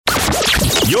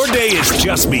Your day has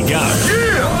just begun.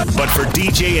 Yeah! But for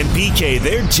DJ and PK,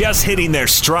 they're just hitting their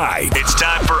stride. It's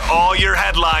time for all your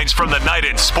headlines from the night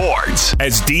in sports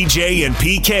as DJ and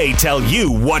PK tell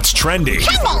you what's trending.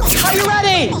 Are you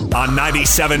ready? On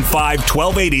 97.5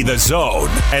 1280 The Zone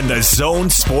and The Zone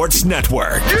Sports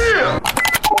Network. Yeah!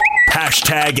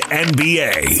 Hashtag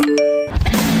NBA.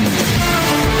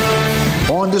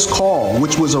 On this call,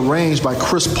 which was arranged by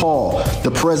Chris Paul,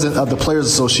 the president of the Players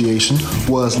Association,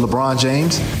 was LeBron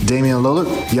James, Damian Lillard,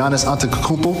 Giannis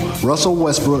Antetokounmpo, Russell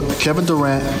Westbrook, Kevin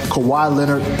Durant, Kawhi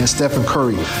Leonard, and Stephen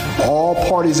Curry. All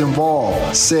parties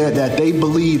involved said that they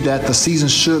believe that the season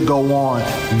should go on,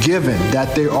 given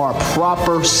that there are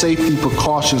proper safety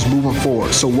precautions moving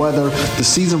forward. So whether the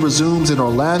season resumes in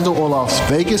Orlando or Las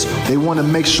Vegas, they want to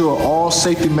make sure all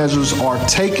safety measures are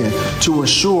taken to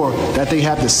ensure that they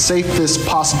have the safest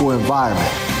possible environment.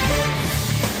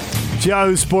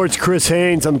 Yahoo Sports' Chris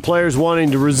Haynes on the Players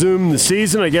wanting to resume the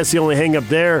season. I guess the only hang-up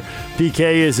there,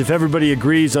 PK, is if everybody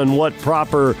agrees on what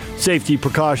proper safety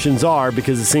precautions are,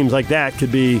 because it seems like that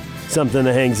could be something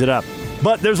that hangs it up.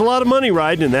 But there's a lot of money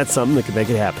riding, and that's something that could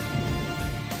make it happen.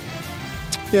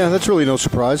 Yeah, that's really no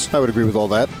surprise. I would agree with all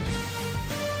that.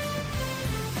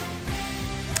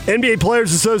 NBA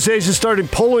Players Association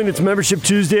started polling its membership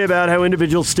Tuesday about how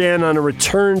individuals stand on a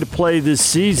return to play this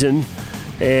season.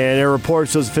 And in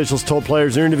reports, those officials told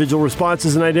players their individual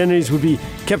responses and identities would be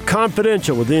kept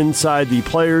confidential inside the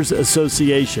Players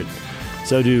Association.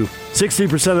 So do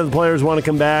 60% of the players want to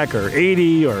come back, or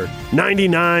 80, or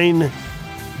 99? I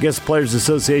guess the Players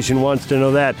Association wants to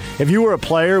know that. If you were a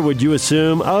player, would you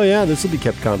assume, oh yeah, this will be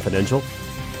kept confidential?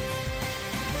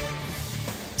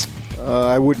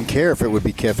 I wouldn't care if it would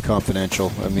be kept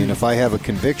confidential. I mean, if I have a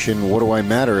conviction, what do I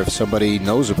matter if somebody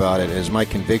knows about it? Is my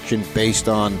conviction based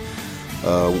on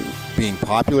being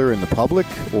popular in the public,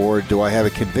 or do I have a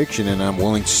conviction and I'm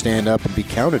willing to stand up and be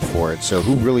counted for it? So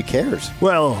who really cares?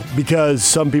 Well, because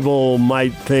some people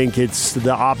might think it's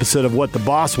the opposite of what the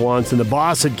boss wants, and the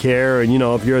boss would care, and, you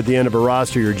know, if you're at the end of a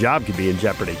roster, your job could be in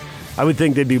jeopardy. I would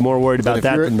think they'd be more worried about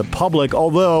that than the public,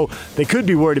 although they could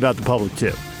be worried about the public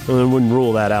too. I wouldn't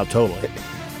rule that out totally.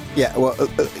 Yeah, well,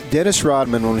 Dennis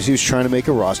Rodman, when he was trying to make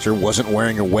a roster, wasn't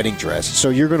wearing a wedding dress. So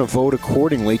you're going to vote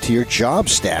accordingly to your job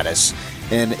status.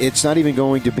 And it's not even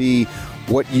going to be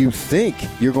what you think.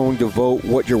 You're going to vote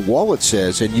what your wallet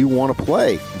says and you want to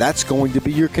play. That's going to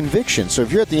be your conviction. So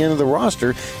if you're at the end of the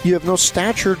roster, you have no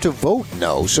stature to vote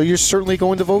no. So you're certainly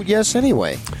going to vote yes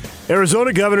anyway.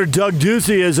 Arizona Governor Doug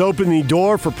Ducey has opened the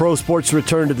door for pro sports to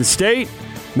return to the state.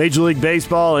 Major League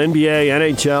Baseball, NBA,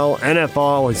 NHL,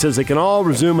 NFL. He says they can all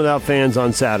resume without fans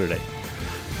on Saturday.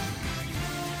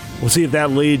 We'll see if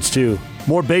that leads to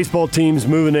more baseball teams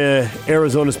moving to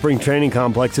Arizona spring training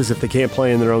complexes if they can't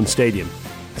play in their own stadium.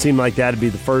 It seemed like that would be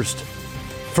the first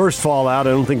fallout. I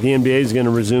don't think the NBA is going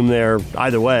to resume there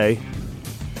either way.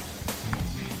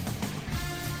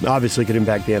 Obviously could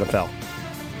impact the NFL.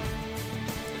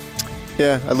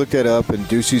 Yeah, I looked that up, and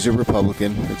Ducey's a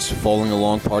Republican. It's falling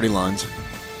along party lines.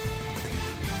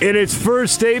 In its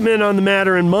first statement on the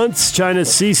matter in months, China's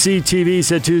CCTV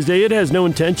said Tuesday it has no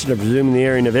intention of resuming the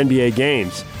airing of NBA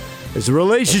games, as the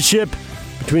relationship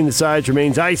between the sides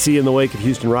remains icy in the wake of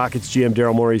Houston Rockets GM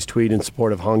Daryl Morey's tweet in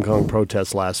support of Hong Kong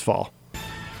protests last fall.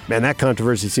 Man, that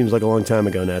controversy seems like a long time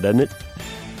ago now, doesn't it?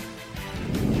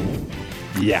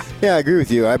 Yeah. Yeah, I agree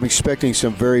with you. I'm expecting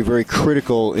some very, very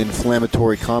critical,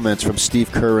 inflammatory comments from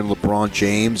Steve Kerr and LeBron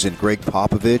James and Greg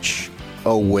Popovich.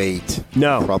 Oh, wait.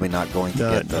 No. Probably not going to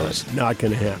get those. Not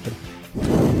going to happen.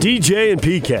 DJ and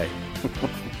PK.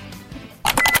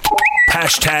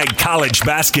 Hashtag college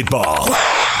basketball.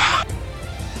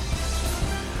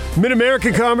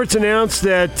 Mid-American Conference announced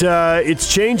that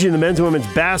it's changing the men's and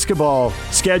women's basketball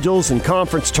schedules and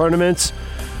conference tournaments.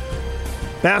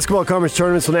 Basketball conference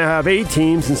tournaments will now have 8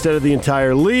 teams instead of the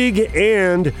entire league,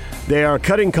 and they are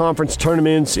cutting conference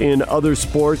tournaments in other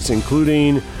sports,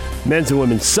 including men's and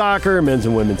women's soccer, men's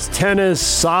and women's tennis,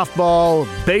 softball,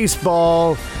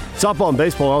 baseball. Softball and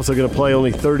baseball are also going to play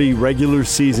only 30 regular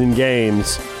season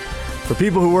games. For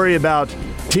people who worry about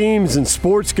teams and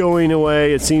sports going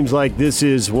away, it seems like this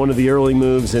is one of the early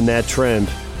moves in that trend.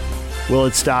 Will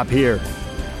it stop here?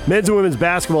 Men's and women's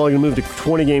basketball are going to move to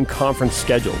 20-game conference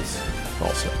schedules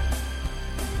also.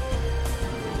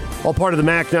 All part of the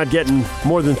MAC not getting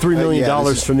more than $3 million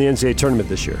from the NCAA tournament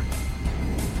this year.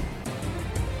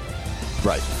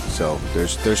 Right. So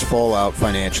there's fallout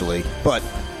financially, but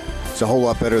it's a whole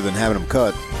lot better than having them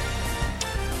cut.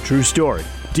 True story.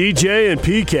 DJ and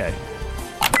PK.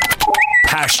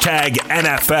 Hashtag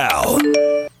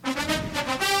NFL.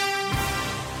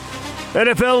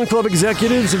 NFL and club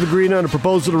executives have agreed on a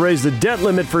proposal to raise the debt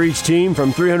limit for each team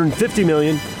from $350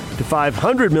 million to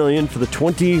 $500 million for the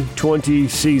 2020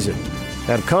 season.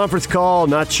 At a conference call,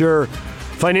 not sure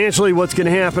financially what's going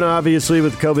to happen, obviously,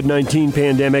 with the COVID-19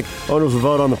 pandemic. Owners will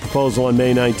vote on the proposal on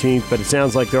May 19th, but it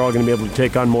sounds like they're all going to be able to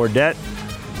take on more debt.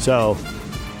 So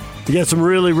you get some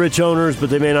really rich owners, but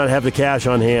they may not have the cash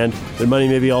on hand. Their money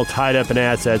may be all tied up in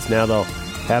assets. Now they'll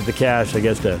have the cash, I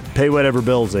guess, to pay whatever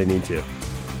bills they need to.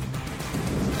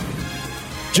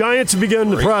 Giants have begun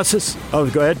the process. Oh,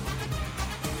 go ahead.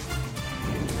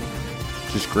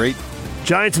 Just great.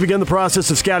 Giants have begun the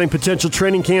process of scouting potential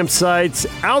training camp sites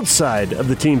outside of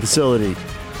the team facility,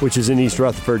 which is in East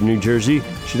Rutherford, New Jersey.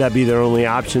 Should that be their only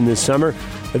option this summer?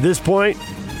 At this point,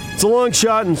 it's a long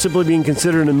shot and simply being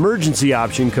considered an emergency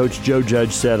option, Coach Joe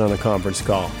Judge said on a conference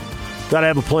call. Got to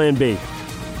have a plan B.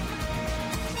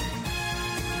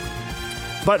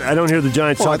 But I don't hear the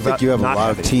Giants talk about. I think you have a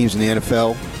lot of teams in the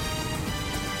NFL.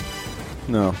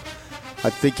 No. I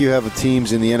think you have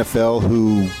teams in the NFL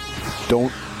who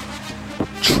don't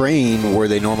train where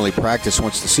they normally practice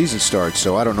once the season starts.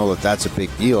 So I don't know that that's a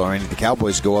big deal. I mean, the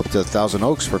Cowboys go up to Thousand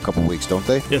Oaks for a couple weeks, don't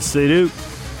they? Yes, they do.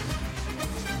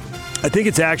 I think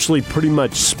it's actually pretty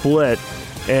much split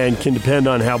and can depend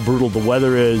on how brutal the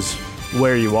weather is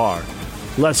where you are.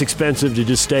 Less expensive to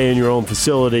just stay in your own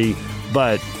facility,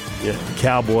 but the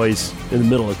Cowboys in the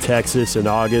middle of Texas in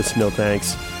August, no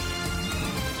thanks.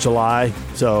 July,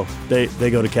 so they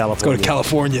go to California. Let's go to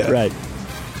California. Right.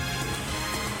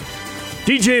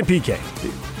 DJ and PK.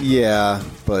 Yeah,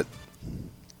 but...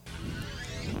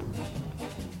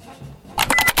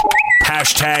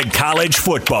 Hashtag college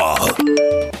football.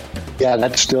 Yeah,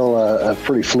 that's still a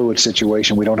pretty fluid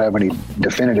situation. We don't have any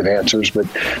definitive answers, but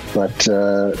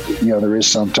there is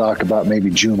some talk about maybe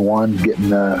June 1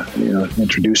 getting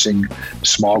introducing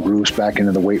small groups back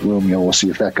into the weight room. We'll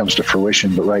see if that comes to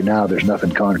fruition. But right now, there's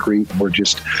nothing concrete. We're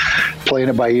just playing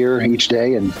it by ear each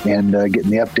day and getting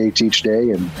the updates each day.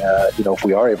 And if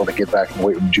we are able to get back in the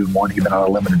weight room June 1, even on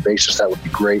a limited basis, that would be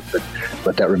great.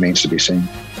 But that remains to be seen.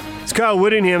 It's Kyle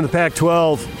Whittingham, the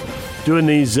Pac-12. Doing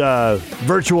these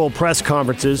virtual press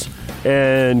conferences,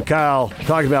 and Kyle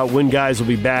talking about when guys will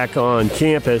be back on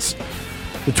campus.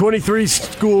 The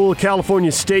 23-school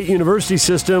California State University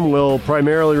system will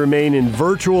primarily remain in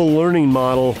virtual learning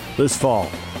model this fall.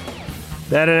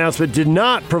 That announcement did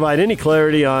not provide any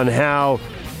clarity on how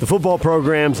the football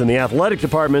programs and the athletic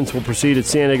departments will proceed at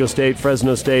San Diego State,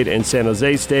 Fresno State, and San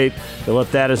Jose State. They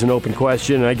left that as an open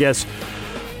question, and I guess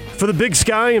for the Big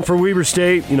Sky and for Weber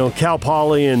State, Cal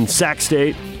Poly and Sac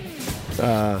State,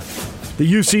 the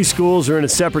UC schools are in a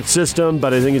separate system,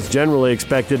 but I think it's generally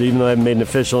expected, even though they haven't made an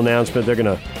official announcement, they're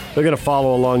gonna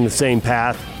follow along the same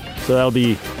path. So that'll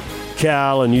be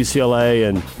Cal and UCLA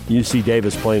and UC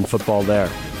Davis playing football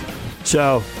there.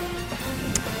 So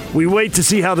we wait to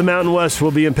see how the Mountain West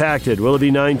will be impacted. Will it be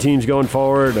 9 teams going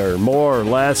forward, or more or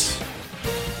less?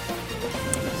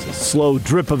 It's a slow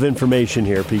drip of information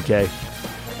here, PK.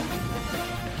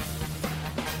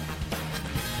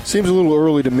 Seems a little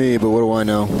early to me, but what do I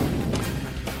know?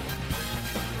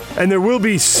 And there will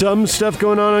be some stuff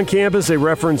going on campus. They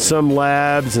reference some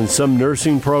labs and some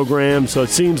nursing programs, so it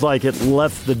seems like it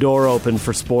left the door open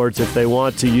for sports if they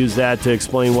want to use that to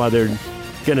explain why they're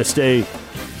going to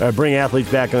bring athletes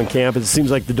back on campus. It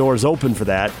seems like the door is open for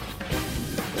that.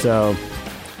 So,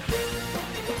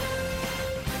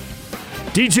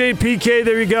 DJ PK,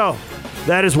 there you go.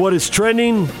 That is what is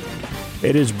trending.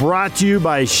 It is brought to you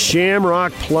by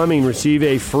Shamrock Plumbing. Receive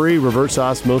a free reverse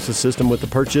osmosis system with the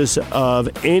purchase of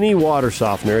any water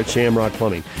softener at Shamrock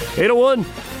Plumbing.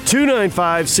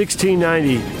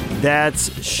 801-295-1690.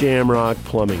 That's Shamrock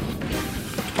Plumbing.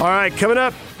 All right, coming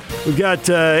up, we've got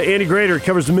Andy Grader,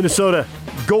 covers the Minnesota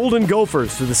Golden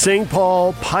Gophers for the St.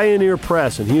 Paul Pioneer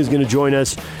Press, and he is going to join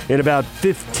us in about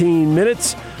 15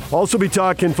 minutes. Also be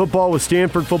talking football with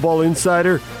Stanford Football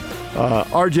Insider,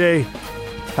 RJ.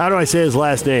 How do I say his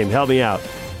last name? Help me out.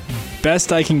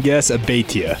 Best I can guess,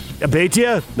 Abatia.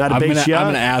 Abatia? Not Abatia? I'm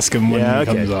going to ask him when he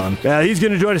comes on. Yeah, he's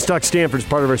going to join us to talk Stanford as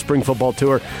part of our spring football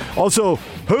tour. Also,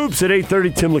 hoops at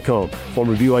 8:30, Tim Lacombe,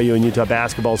 former BYU and Utah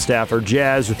basketball staffer,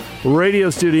 Jazz radio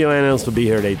studio analyst, will be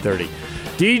here at 8:30.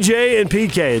 DJ and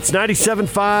PK, it's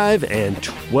 97.5 and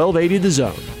 1280 The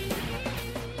Zone.